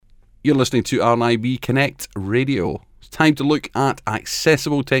You're listening to RNIB Connect Radio. It's time to look at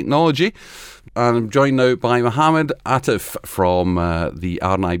accessible technology. And I'm joined now by Mohammed Atif from the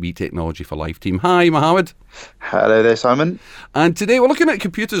RNIB Technology for Life team. Hi, Mohammed. Hello there, Simon. And today we're looking at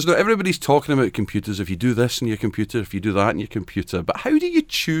computers. Now, everybody's talking about computers. If you do this in your computer, if you do that in your computer. But how do you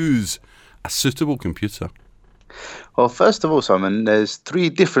choose a suitable computer? Well, first of all, Simon, there's three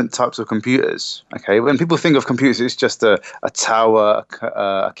different types of computers. Okay, when people think of computers, it's just a tower,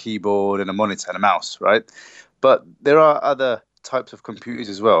 a keyboard, and a monitor and a mouse, right? But there are other types of computers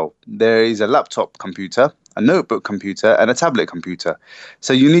as well. There is a laptop computer, a notebook computer, and a tablet computer.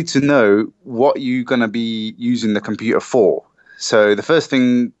 So you need to know what you're going to be using the computer for. So the first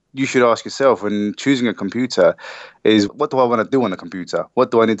thing you should ask yourself when choosing a computer is, what do I want to do on a computer? What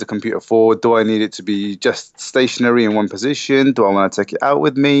do I need the computer for? Do I need it to be just stationary in one position? Do I want to take it out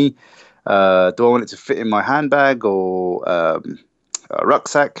with me? Do I want it to fit in my handbag or a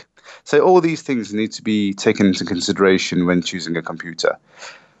rucksack? So all these things need to be taken into consideration when choosing a computer.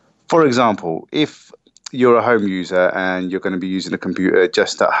 For example, if you're a home user and you're going to be using a computer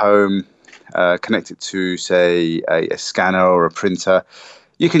just at home, connected to, say, a scanner or a printer,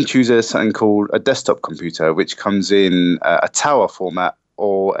 you can choose something called a desktop computer, which comes in a tower format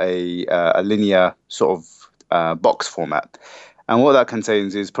or a linear sort of box format. And what that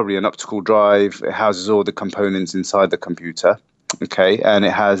contains is probably an optical drive. It houses all the components inside the computer. Okay, and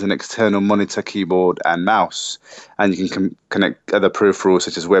it has an external monitor, keyboard, and mouse, and you can connect other peripherals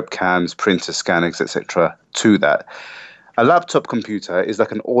such as webcams, printers, scanners, etc. to that. A laptop computer is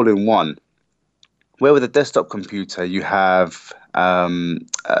like an all-in-one, where with a desktop computer you have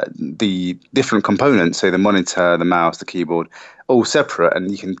the different components, say the monitor, the mouse, the keyboard, all separate,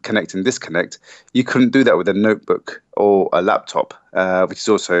 and you can connect and disconnect. You couldn't do that with a notebook or a laptop, which is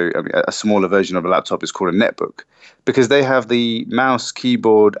also a smaller version of a laptop is called a netbook, because they have the mouse,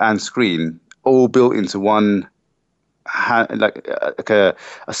 keyboard, and screen all built into one, like a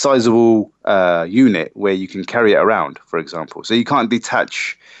sizable unit where you can carry it around, for example. So you can't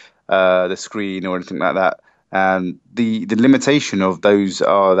detach the screen or anything like that. And the limitation of those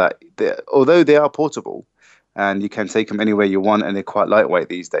are that although they are portable and you can take them anywhere you want, and they're quite lightweight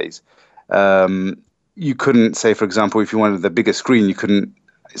these days, you couldn't, say, for example, if you wanted the bigger screen, you couldn't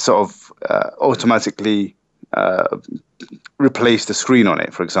sort of automatically replace the screen on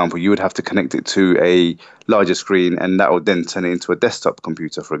it. For example, you would have to connect it to a larger screen, and that would then turn it into a desktop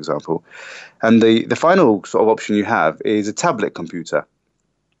computer, for example. And the final sort of option you have is a tablet computer.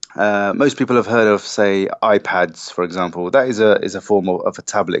 Most people have heard of, say, iPads, for example. That is a form of a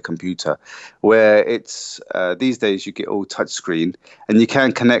tablet computer, where it's these days you get all touchscreen, and you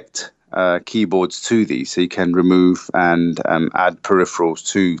can connect keyboards to these, so you can remove and add peripherals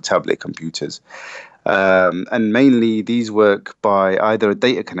to tablet computers. And mainly these work by either a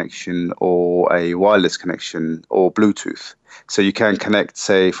data connection or a wireless connection or Bluetooth. So you can connect,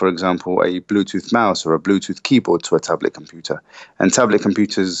 say, for example, a Bluetooth mouse or a Bluetooth keyboard to a tablet computer. And tablet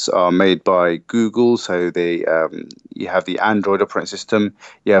computers are made by Google, so they you have the Android operating system,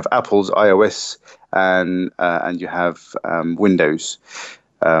 you have Apple's iOS, and you have Windows.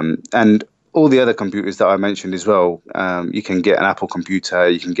 And all the other computers that I mentioned as well, you can get an Apple computer,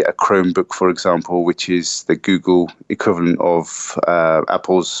 you can get a Chromebook, for example, which is the Google equivalent of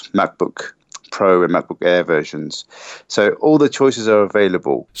Apple's MacBook Pro and MacBook Air versions. So all the choices are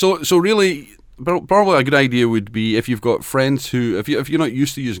available. So really, probably a good idea would be, if you've got friends who, if you're not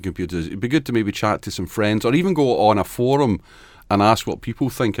used to using computers, it'd be good to maybe chat to some friends, or even go on a forum and ask what people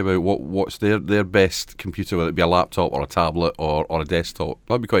think about what's their best computer, whether it be a laptop or a tablet or a desktop.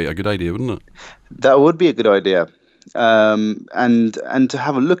 That'd be quite a good idea, wouldn't it? That would be a good idea. And to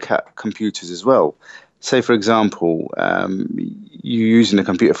have a look at computers as well. Say, for example, you're using a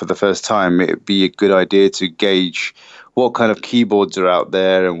computer for the first time, it'd be a good idea to gauge what kind of keyboards are out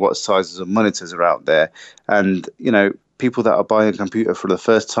there and what sizes of monitors are out there. And, people that are buying a computer for the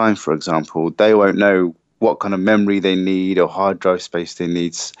first time, for example, they won't know what kind of memory they need or hard drive space they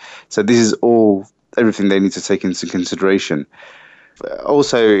need. So this is everything they need to take into consideration.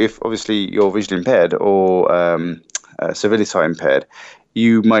 Also, if obviously you're visually impaired or severely sight impaired,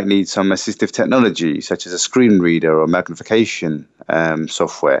 you might need some assistive technology, such as a screen reader or magnification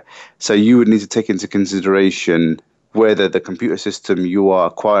software. So you would need to take into consideration whether the computer system you are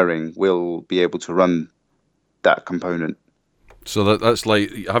acquiring will be able to run that component. So that's like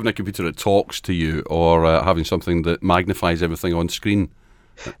having a computer that talks to you, or having something that magnifies everything on screen.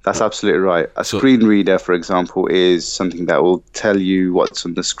 That's absolutely right. A screen reader, for example, is something that will tell you what's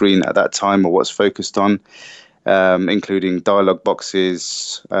on the screen at that time or what's focused on, including dialog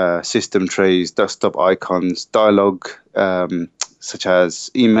boxes, system trays, desktop icons, dialog such as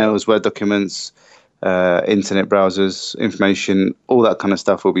emails, Word documents, internet browsers, information, all that kind of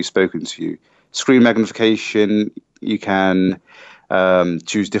stuff will be spoken to you. Screen magnification, you can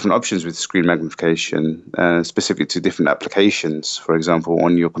choose different options with screen magnification, specific to different applications, for example,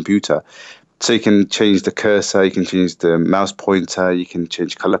 on your computer. So you can change the cursor, you can change the mouse pointer, you can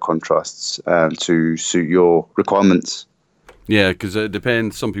change color contrasts to suit your requirements. Yeah, because it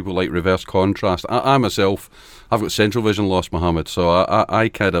depends. Some people like reverse contrast. I myself, I've got central vision loss, Mohammed, so I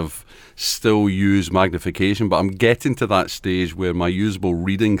kind of still use magnification, but I'm getting to that stage where my usable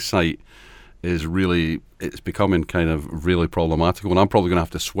reading sight is really, it's becoming kind of really problematical, and I'm probably going to have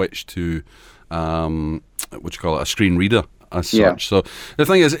to switch to, a screen reader as such. So the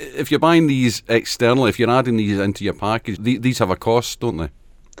thing is, if you're buying these externally, if you're adding these into your package, these have a cost, don't they?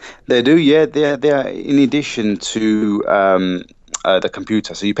 They do, yeah. They are in addition to the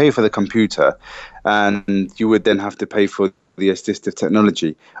computer. So you pay for the computer, and you would then have to pay for the assistive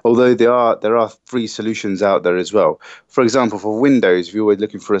technology. Although there are free solutions out there as well. For example, for Windows, if you were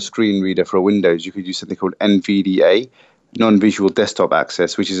looking for a screen reader for Windows, you could use something called NVDA, non-visual desktop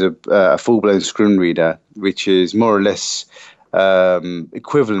access, which is a full-blown screen reader, which is more or less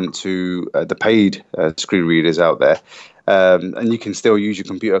equivalent to the paid screen readers out there. And you can still use your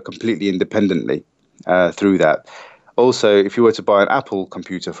computer completely independently through that. Also, if you were to buy an Apple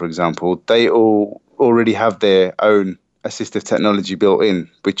computer, for example, they all already have their own assistive technology built in,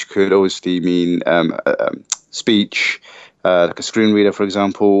 which could obviously mean speech, like a screen reader, for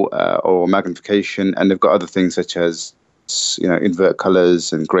example, or magnification. And they've got other things such as, invert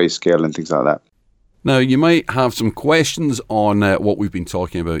colors and grayscale and things like that. Now, you might have some questions on what we've been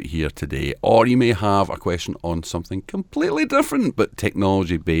talking about here today, or you may have a question on something completely different but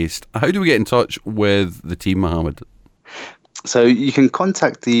technology-based. How do we get in touch with the team, Mohammed? So you can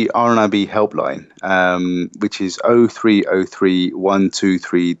contact the RNIB helpline, which is 0303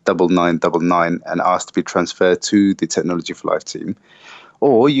 123 9999, and ask to be transferred to the Technology for Life team.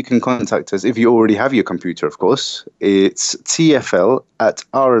 Or you can contact us if you already have your computer, of course. It's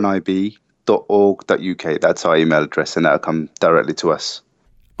tfl@rnib.org.uk. That's our email address, and that'll come directly to us.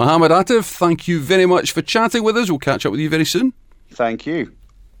 Mohammed Atif, thank you very much for chatting with us. We'll catch up with you very soon. Thank you.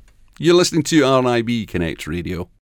 You're listening to RNIB Connect Radio.